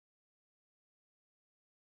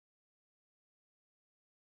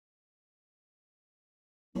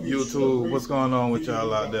YouTube, what's going on with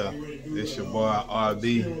y'all out there? It's your boy RD,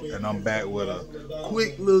 and I'm back with a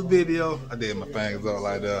quick little video. I did my things up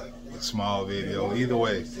like that, a small video. Either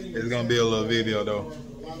way, it's gonna be a little video though.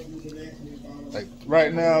 Like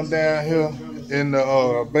right now, I'm down here in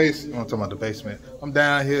the basement. I'm talking about the basement. I'm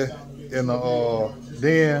down here in the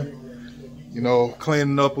den, you know,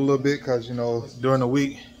 cleaning up a little bit because you know during the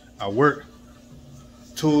week I work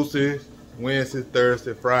Tuesday, Wednesday,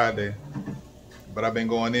 Thursday, Friday. But I've been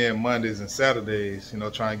going in Mondays and Saturdays, you know,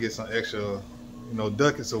 trying to get some extra, you know,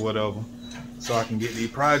 ducats or whatever, so I can get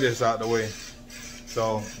these projects out the way.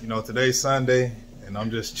 So, you know, today's Sunday, and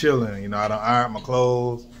I'm just chilling. You know, I don't iron my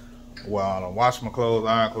clothes. Well, I don't wash my clothes,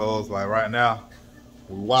 iron clothes. Like right now,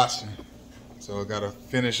 we're washing. So I gotta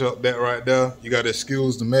finish up that right there. You gotta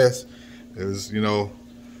excuse the mess, cause you know,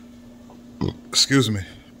 excuse me.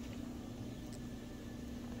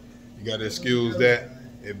 You gotta excuse that.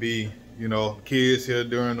 It be, you know, kids here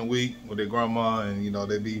during the week with their grandma, and you know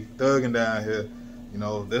they be thugging down here. You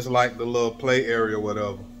know, this like the little play area or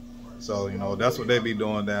whatever. So you know that's what they be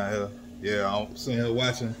doing down here. Yeah, I'm sitting here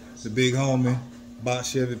watching the big homie, Box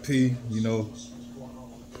Chevy P. You know,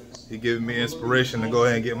 he giving me inspiration to go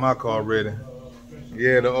ahead and get my car ready.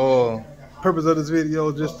 Yeah, the purpose of this video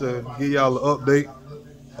is just to give y'all an update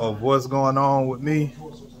of what's going on with me,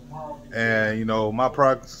 and you know my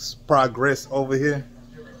progress over here.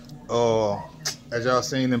 As y'all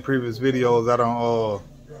seen in previous videos, I don't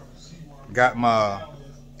got my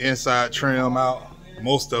inside trim out,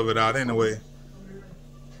 most of it out anyway.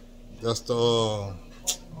 That's the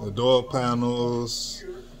door panels,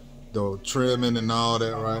 the trimming and all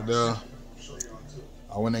that right there.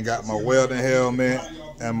 I went and got my welding helmet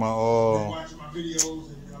and my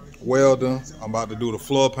welder. I'm about to do the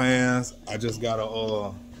floor pans. I just gotta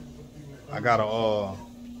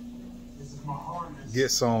get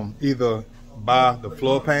some, either buy the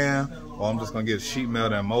floor pan or I'm just gonna get a sheet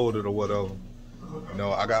metal and mold it or whatever. You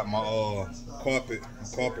know, I got my carpet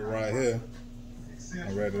right here.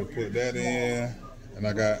 I'm ready to put that in, and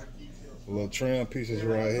I got little trim pieces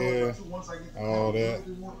right here, all that.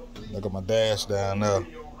 I got my dash down there.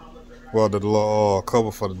 Well, the little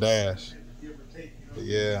cover for the dash. But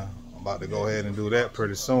yeah, I'm about to go ahead and do that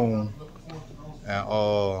pretty soon.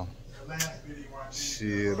 And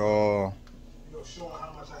shit,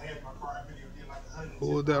 who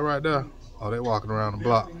was that right there? Oh, they walking around the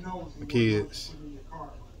block, the kids.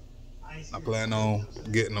 I plan on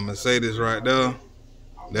getting a Mercedes right there.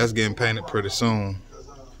 That's getting painted pretty soon.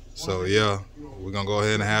 So yeah, we're gonna go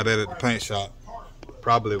ahead and have that at the paint shop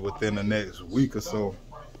probably within the next week or so.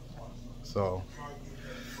 So,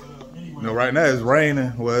 you know, right now it's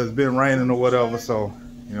raining. Well, it's been raining or whatever. So,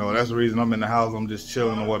 you know, that's the reason I'm in the house. I'm just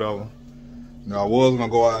chilling or whatever. You know, I was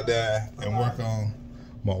gonna go out there and work on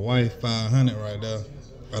my wife 500 right there.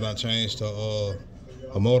 I done changed to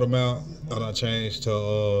a motor mount. I done changed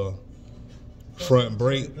to front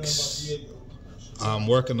brakes. I'm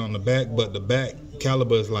working on the back, but the back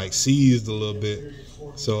caliber is like seized a little bit.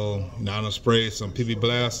 So now I'm gonna spray some PB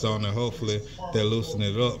Blast on it. Hopefully they'll loosen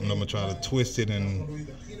it up, and I'm gonna try to twist it and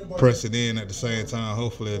press it in at the same time.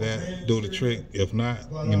 Hopefully that do the trick. If not,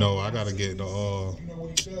 you know, I gotta get the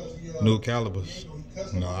new calibers.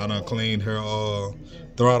 You know, I done cleaned her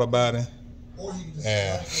throttle body,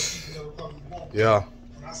 and yeah,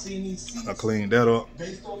 I cleaned that up.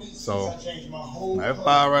 So that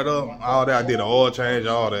fire right up, all that. I did an oil change,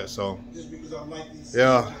 all that. So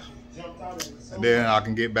yeah, and then I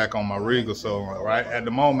can get back on my Regal. So right at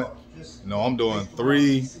the moment, you know, I'm doing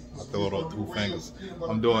three. I throw it up 2 fingers.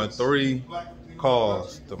 I'm doing 3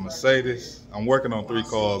 cars. The Mercedes. I'm working on 3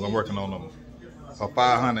 cars. I'm working on them for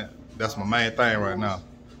 500. That's my main thing right now.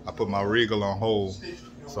 I put my Regal on hold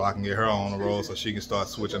so I can get her on the road so she can start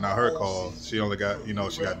switching out her cars. She only got, you know,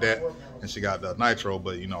 she got that and she got the Nitro,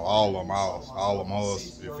 but you know, all of them ours. All of them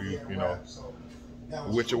ours. If you know,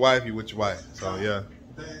 with your wife, you with your wife. So yeah,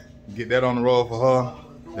 get that on the road for her.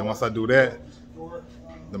 Then once I do that,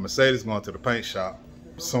 the Mercedes going to the paint shop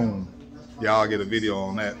soon. Y'all get a video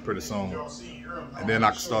on that pretty soon. And then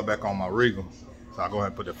I can start back on my Regal. So I go ahead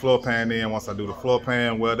and put the floor pan in. Once I do the floor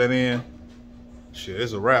pan, weld that in, shit,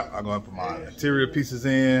 it's a wrap. I go ahead and put my interior pieces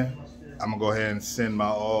in. I'm gonna go ahead and send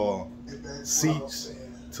my seats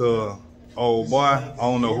to old boy. I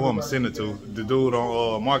don't know who I'm gonna send it to. The dude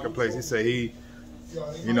on Marketplace, he said you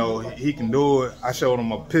know, he can do it. I showed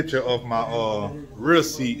him a picture of my rear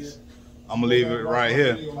seats. I'm gonna leave it right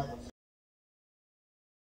here.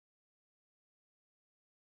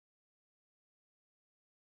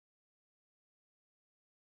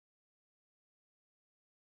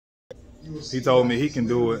 He told me he can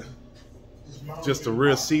do it just the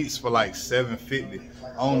rear seats for like $750.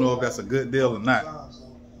 I don't know if that's a good deal or not.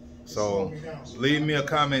 So leave me a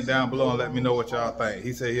comment down below and let me know what y'all think.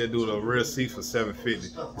 He said he'll do the rear seats for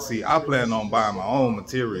 $750. See, I plan on buying my own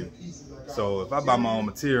material. So if I buy my own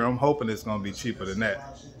material, I'm hoping it's gonna be cheaper than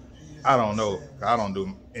that. I don't know. I don't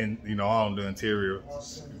do interior,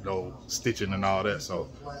 stitching and all that. So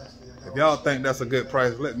if y'all think that's a good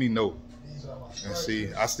price, let me know. And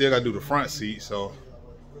see, I still gotta do the front seat. So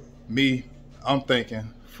I'm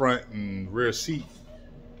thinking front and rear seat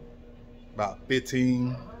about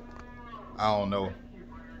 15. I don't know.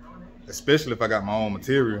 Especially if I got my own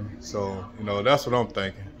material. So that's what I'm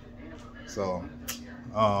thinking. So,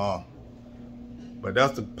 but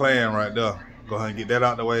that's the plan right there. Go ahead and get that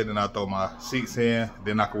out the way, then I throw my seats in,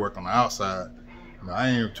 then I can work on the outside. I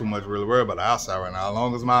ain't too much really worried about the outside right now. As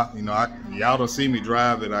long as y'all don't see me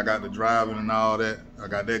drive it, I got the driving and all that. I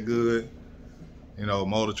got that good.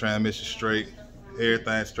 Motor transmission straight,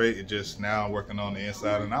 everything straight. It just now I'm working on the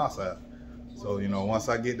inside and outside. So, once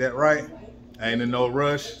I get that right, I ain't in no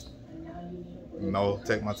rush.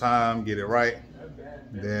 Take my time, get it right.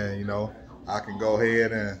 Then, I can go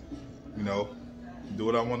ahead and, do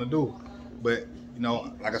what I want to do. But,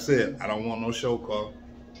 like I said, I don't want no show car.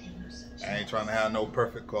 I ain't trying to have no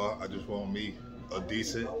perfect car. I just want me a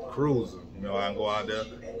decent cruiser. I can go out there,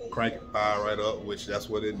 crank it, fire right up, which that's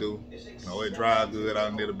what it do. It drives good. I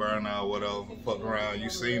need a burnout or whatever. Fuck around. You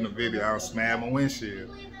seen the video. I smashed my windshield.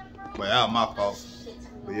 But that was my fault.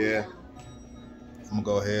 But yeah, I'm going to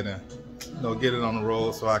go ahead and, get it on the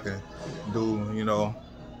road so I can do,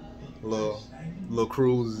 little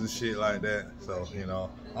cruises and shit like that. So,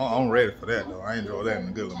 I'm ready for that though. I ain't drove that in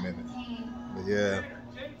a good little minute. But yeah,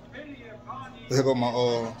 here go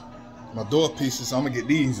my door pieces. I'm gonna get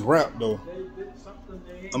these wrapped though.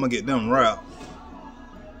 I'm gonna get them wrapped.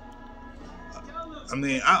 I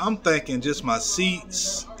mean, I'm thinking just my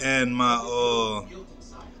seats and my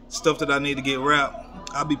stuff that I need to get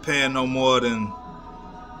wrapped. I'll be paying no more than,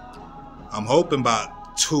 I'm hoping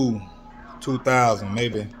about $2,000,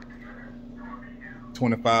 maybe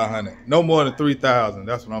 $2,500. No more than $3,000.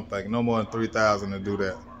 That's what I'm thinking. No more than $3,000 to do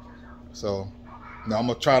that. So, I'm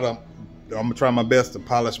gonna try my best to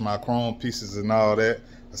polish my chrome pieces and all that.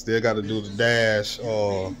 I still got to do the dash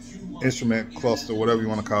instrument cluster, whatever you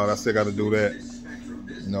want to call it. I still got to do that.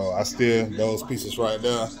 Those pieces right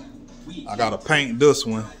there, I got to paint this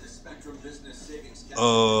one.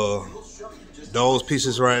 Those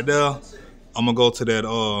pieces right there, I'm gonna go to that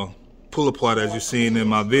pull apart as you seen in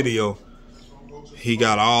my video. He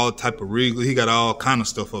got all type of wriggly, he got all kind of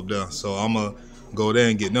stuff up there. So I'm gonna go there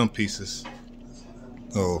and get them pieces.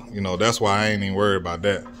 So, that's why I ain't even worried about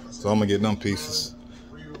that. So I'm gonna get them pieces.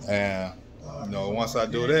 And, once I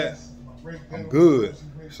do that, I'm good.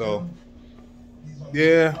 So,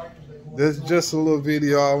 yeah, this is just a little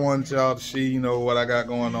video I wanted y'all to see, what I got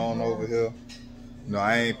going on over here.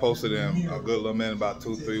 I ain't posted in a good little minute, about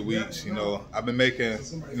 2-3 weeks. I've been making,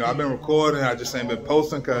 I've been recording. I just ain't been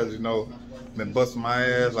posting because, been busting my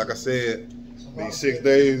ass, like I said, these 6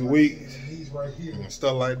 days a week. And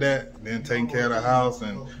stuff like that, then taking care of the house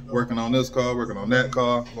and working on this car, working on that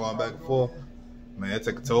car, going back and forth. Man, it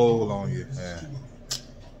take a toll on you.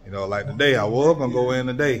 And like today, I was gonna go in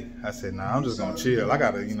today. I said, nah, I'm just gonna chill. I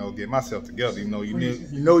gotta, get myself together. You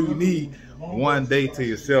need one day to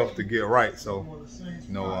yourself to get right. So,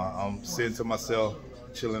 I'm sitting to myself,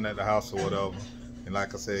 chilling at the house or whatever. And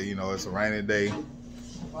like I said, it's a rainy day,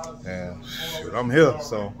 and shoot, I'm here.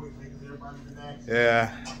 So,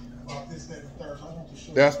 yeah.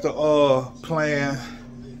 That's the plan.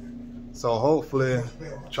 So hopefully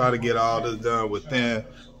try to get all this done within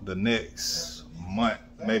the next month,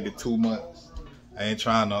 maybe 2 months. I ain't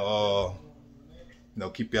trying to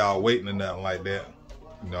keep y'all waiting or nothing like that.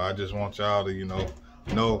 I just want y'all to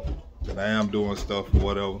know that I am doing stuff or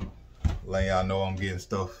whatever. Letting y'all know I'm getting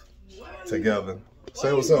stuff together.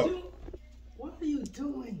 Say what's up. What are you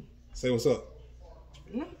doing? Say what's up.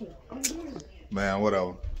 Nothing. I'm doing. Man,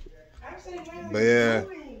 whatever. But yeah,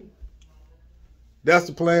 that's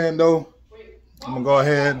the plan though. I'm gonna go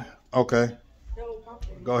ahead. Okay.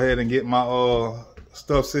 Go ahead and get my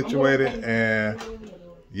stuff situated, and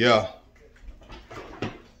yeah.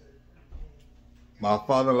 My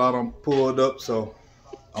father-in-law done pulled up, so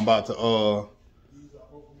I'm about to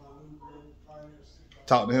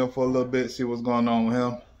talk to him for a little bit, see what's going on with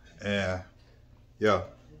him, and yeah,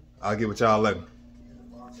 I'll get with y'all later.